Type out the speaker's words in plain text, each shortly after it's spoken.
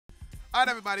All right,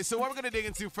 everybody. So what we're going to dig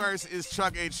into first is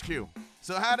Truck HQ.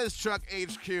 So how does Truck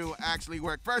HQ actually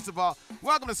work? First of all,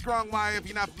 welcome to Skrongwire. If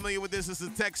you're not familiar with this, this is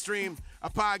a tech stream, a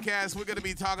podcast. We're going to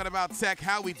be talking about tech,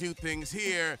 how we do things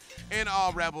here in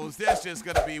AWRebels. That's just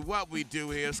going to be what we do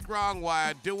here.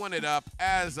 Skrongwire doing it up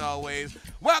as always.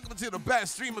 Welcome to the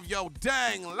best stream of your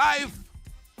dang life.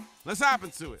 Let's hop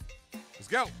into it. Let's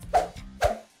go.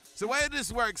 So the way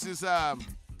this works is,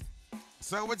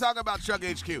 so we're talking about Truck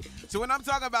HQ. So when I'm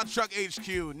talking about Truck HQ,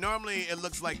 normally it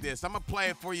looks like this. I'm going to play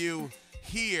it for you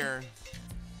here.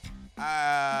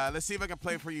 Let's see if I can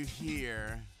play it for you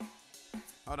here.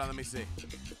 Hold on, let me see.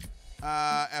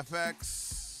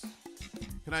 FX.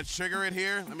 Can I trigger it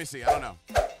here? Let me see. I don't know.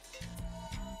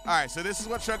 All right, so this is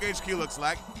what Truck HQ looks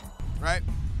like, right?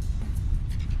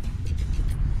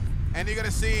 And you're going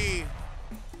to see.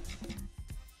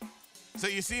 So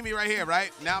you see me right here,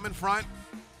 right? Now I'm in front.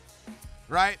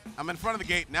 Right? I'm in front of the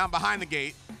gate. Now I'm behind the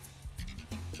gate.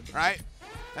 Right?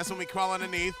 That's when we crawl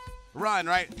underneath. Run,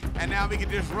 right? And now we can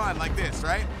just run like this,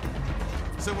 right?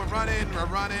 So we're running, we're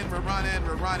running, we're running,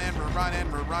 we're running, we're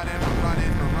running, we're running, we're running,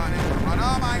 we're running, we're running.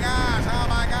 Oh my gosh, oh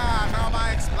my gosh, oh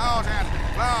my explosion.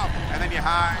 Boom. And then you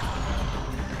hide.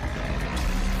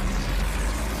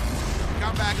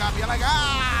 Come back up, you're like,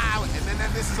 ah! And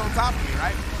then this is on top of me,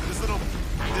 right? This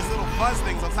little fuzz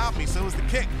thing's on top of me, so is the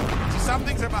kick. So some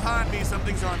things are behind me, some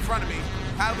things are in front of me.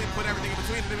 How do we put everything in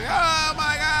between? And then we, oh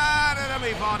my God! And then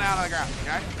we fall down on the ground,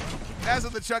 okay? That's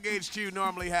what the Truck HQ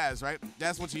normally has, right?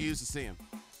 That's what you use to see him.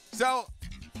 So,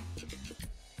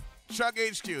 Truck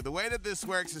HQ, the way that this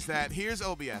works is that here's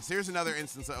OBS. Here's another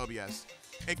instance of OBS.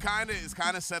 It is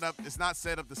kind of set up, it's not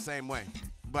set up the same way,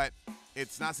 but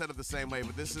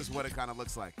this is what it kind of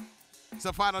looks like.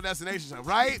 So Final Destination,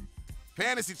 right?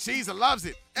 Fantasy Cheeser loves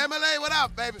it. MLA, what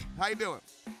up, baby? How you doing?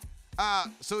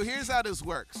 So here's how this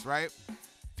works, right?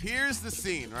 Here's the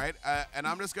scene, right? And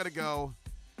I'm just going to go,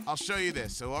 I'll show you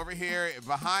this. So over here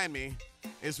behind me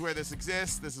is where this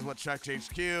exists. This is what Truck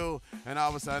HQ, and all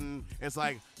of a sudden it's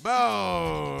like,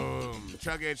 boom,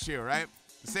 Truck HQ, right?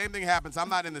 The same thing happens. I'm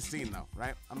not in the scene, though,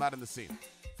 right? I'm not in the scene.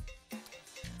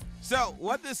 So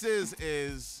what this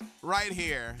is right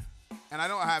here, and I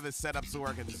don't have it set up so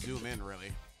I can zoom in,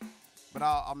 really. But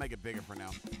I'll make it bigger for now.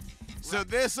 So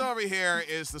this over here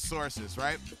is the sources,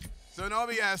 right? So in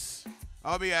OBS,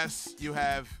 you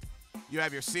have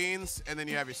your scenes and then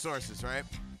you have your sources, right?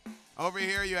 Over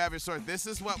here you have your source. This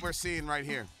is what we're seeing right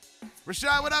here.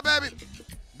 Rashad, what up, baby?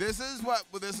 This is what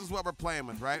we're playing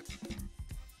with, right?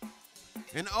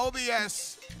 In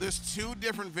OBS, there's two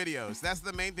different videos. That's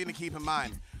the main thing to keep in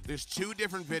mind. There's two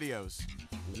different videos.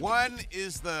 One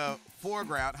is the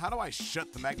foreground. How do I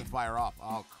shut the magnifier off?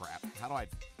 Oh, crap. I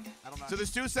don't know. So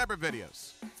there's two separate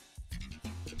videos.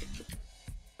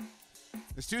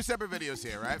 There's two separate videos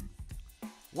here, right?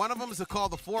 One of them is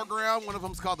called the foreground. One of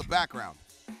them is called the background.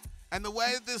 And the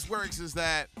way that this works is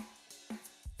that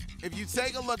if you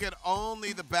take a look at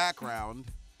only the background,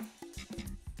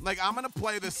 like I'm going to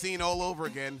play the scene all over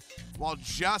again while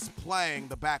just playing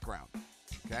the background,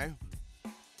 okay?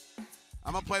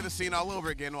 I'm going to play the scene all over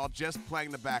again while just playing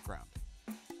the background.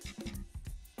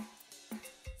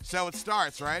 So it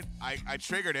starts, right? I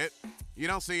triggered it. You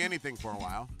don't see anything for a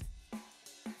while.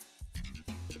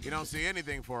 You don't see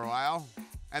anything for a while.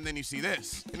 And then you see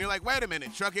this. And you're like, wait a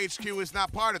minute. Truck HQ is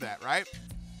not part of that, right?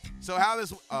 So how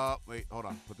this... wait, hold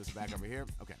on. Put this back over here.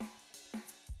 Okay.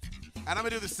 And I'm going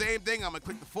to do the same thing. I'm going to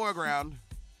click the foreground.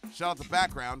 Shut out the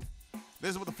background.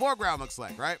 This is what the foreground looks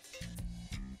like, right?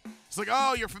 It's like,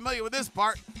 oh, you're familiar with this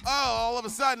part. Oh, all of a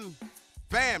sudden,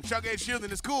 bam, Truck HQ,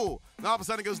 then it's cool. Then all of a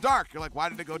sudden it goes dark. You're like, why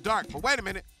did it go dark? But wait a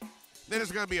minute. Then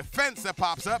there's going to be a fence that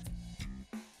pops up.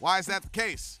 Why is that the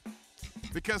case?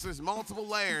 Because there's multiple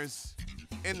layers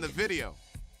in the video.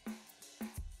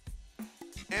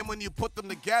 And when you put them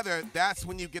together, that's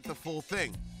when you get the full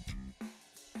thing.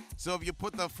 So if you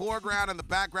put the foreground and the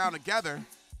background together,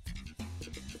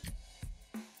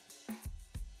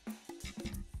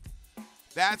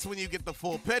 that's when you get the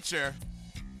full picture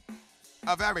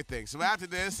of everything. So after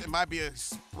this, it might be a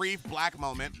brief black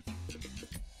moment.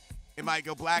 It might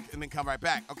go black and then come right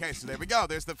back. Okay, so there we go.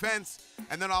 There's the fence,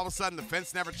 and then all of a sudden the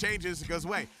fence never changes. It goes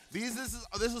away. This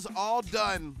is all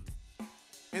done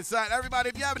inside. Everybody,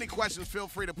 if you have any questions, feel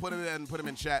free to put them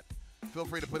in chat. Feel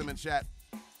free to put them in chat.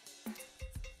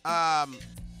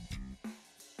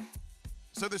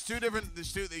 So there's two.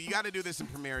 You got to do this in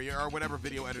Premiere or whatever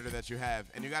video editor that you have,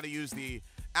 and you got to use the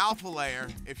alpha layer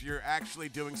if you're actually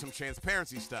doing some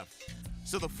transparency stuff.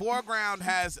 So the foreground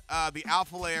has the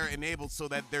alpha layer enabled so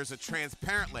that there's a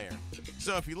transparent layer.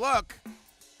 So if you look,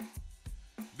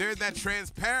 that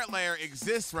transparent layer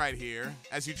exists right here,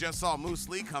 as you just saw Moose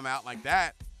Lee come out like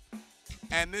that.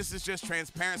 And this is just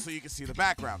transparent so you can see the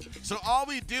background. So all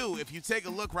we do, if you take a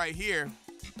look right here,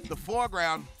 the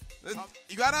foreground,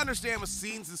 you got to understand what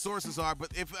scenes and sources are,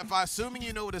 but if assuming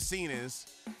you know what a scene is,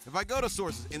 if I go to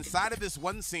sources, inside of this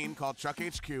one scene called Truck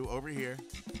HQ over here,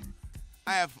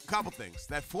 I have a couple things.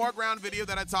 That foreground video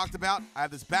that I talked about, I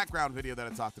have this background video that I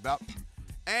talked about,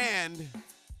 and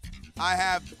I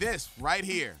have this right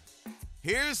here.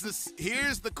 Here's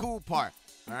the cool part,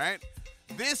 all right?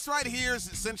 This right here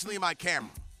is essentially my camera.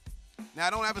 Now, I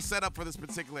don't have a setup for this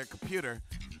particular computer,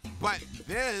 but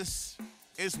this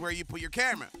is where you put your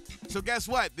camera. So guess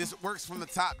what? This works from the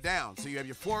top down. So you have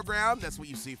your foreground, that's what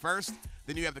you see first.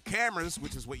 Then you have the cameras,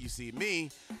 which is what you see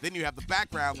me. Then you have the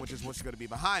background, which is what's going to be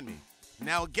behind me.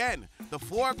 Now, again, the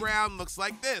foreground looks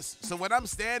like this. So when I'm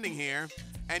standing here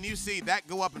and you see that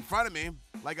go up in front of me,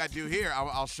 like I do here,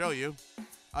 I'll show you.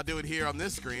 I'll do it here on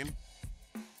this screen.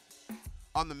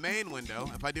 On the main window,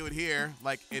 if I do it here,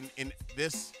 like in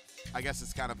this, I guess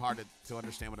it's kind of hard to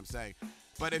understand what I'm saying.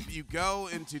 But if you go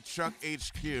into Truck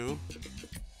HQ,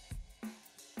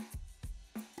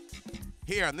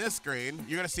 here on this screen,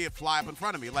 you're going to see it fly up in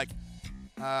front of me. Like,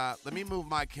 let me move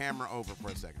my camera over for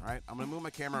a second, right? I'm going to move my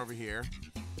camera over here.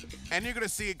 And you're going to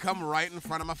see it come right in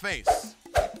front of my face.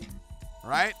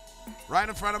 Right? Right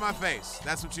in front of my face.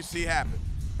 That's what you see happen.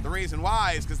 The reason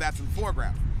why is because that's in the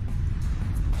foreground.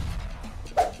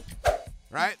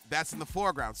 Right? That's in the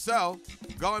foreground. So,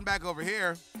 going back over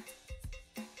here,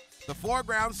 the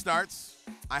foreground starts,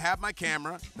 I have my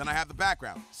camera, then I have the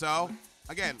background. So,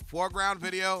 again, foreground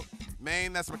video,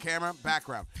 main, that's my camera,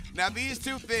 background. Now, these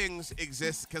two things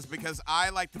exist because I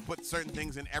like to put certain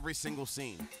things in every single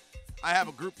scene. I have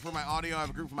a group for my audio, I have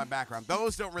a group for my background.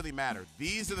 Those don't really matter.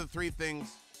 These are the three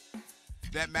things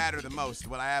that matter the most,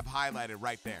 what I have highlighted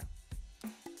right there.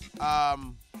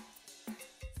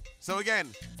 So again,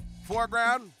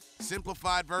 foreground,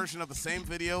 simplified version of the same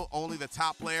video, only the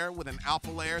top layer with an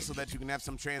alpha layer so that you can have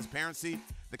some transparency.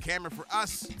 The camera for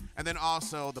us, and then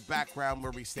also the background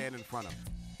where we stand in front of.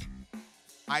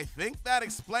 I think that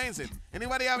explains it.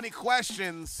 Anybody have any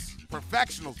questions?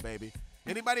 Perfectionals, baby.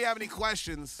 Anybody have any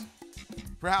questions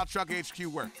for how Truck HQ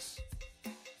works?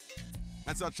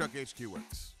 That's how Truck HQ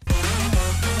works.